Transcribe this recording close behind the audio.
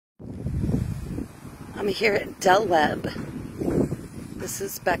I'm here at Del Webb. This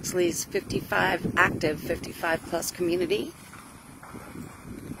is Bexley's 55 active 55 plus community.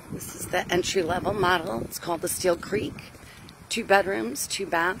 This is the entry-level model. It's called the Steel Creek. 2 bedrooms, 2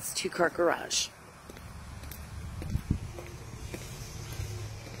 baths, 2-car garage.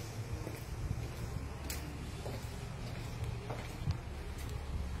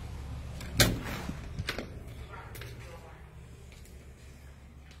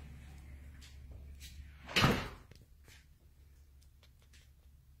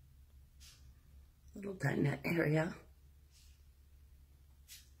 Little dinette area.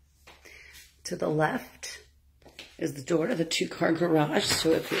 To the left is the door to the 2-car garage.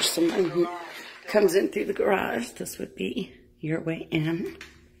 So if you're someone who comes in through the garage, this would be your way in.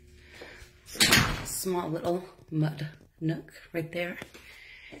 Small little mud nook right there.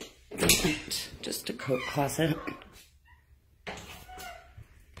 And just a coat closet.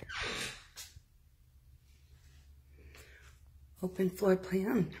 Open floor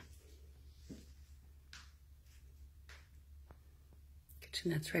plan.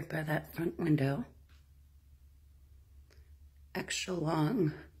 Kitchenette's right by that front window. Extra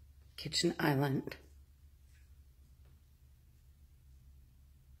long kitchen island.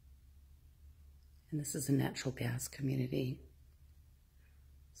 And this is a natural gas community.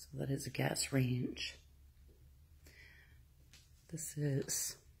 So that is a gas range. This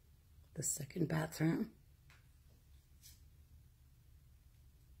is the 2nd bathroom.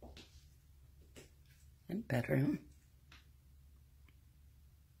 And bedroom.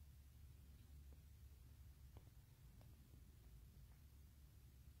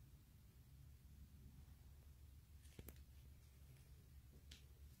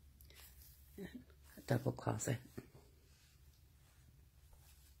 And a double closet.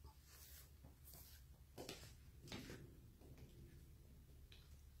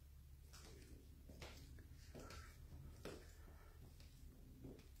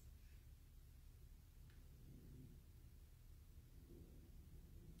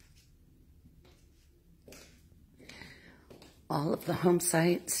 All of the home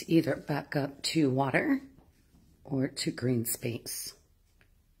sites either back up to water or to green space.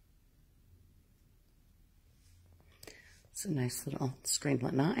 It's a nice little screen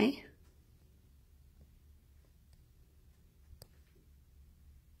lanai.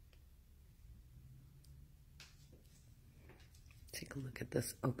 Take a look at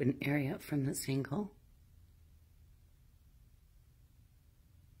this open area from this angle.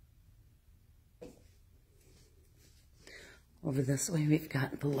 Over this way, we've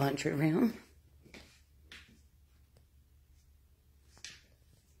got the laundry room.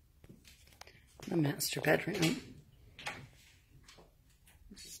 The master bedroom.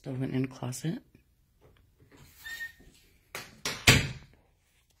 Just a linen closet.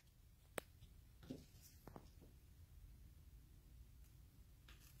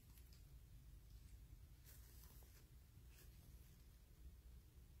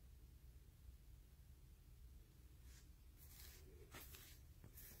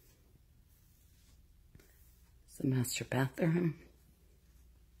 The master bathroom.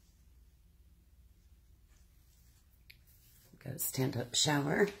 We've got a stand-up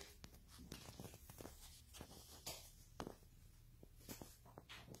shower.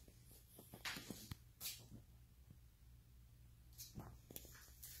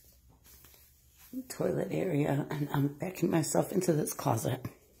 Toilet area, and I'm backing myself into this closet.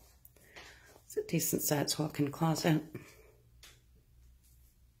 It's a decent sized walk-in closet.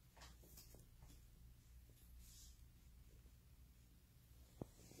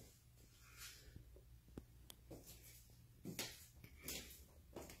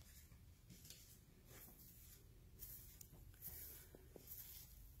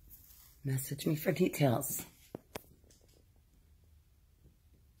 Message me for details.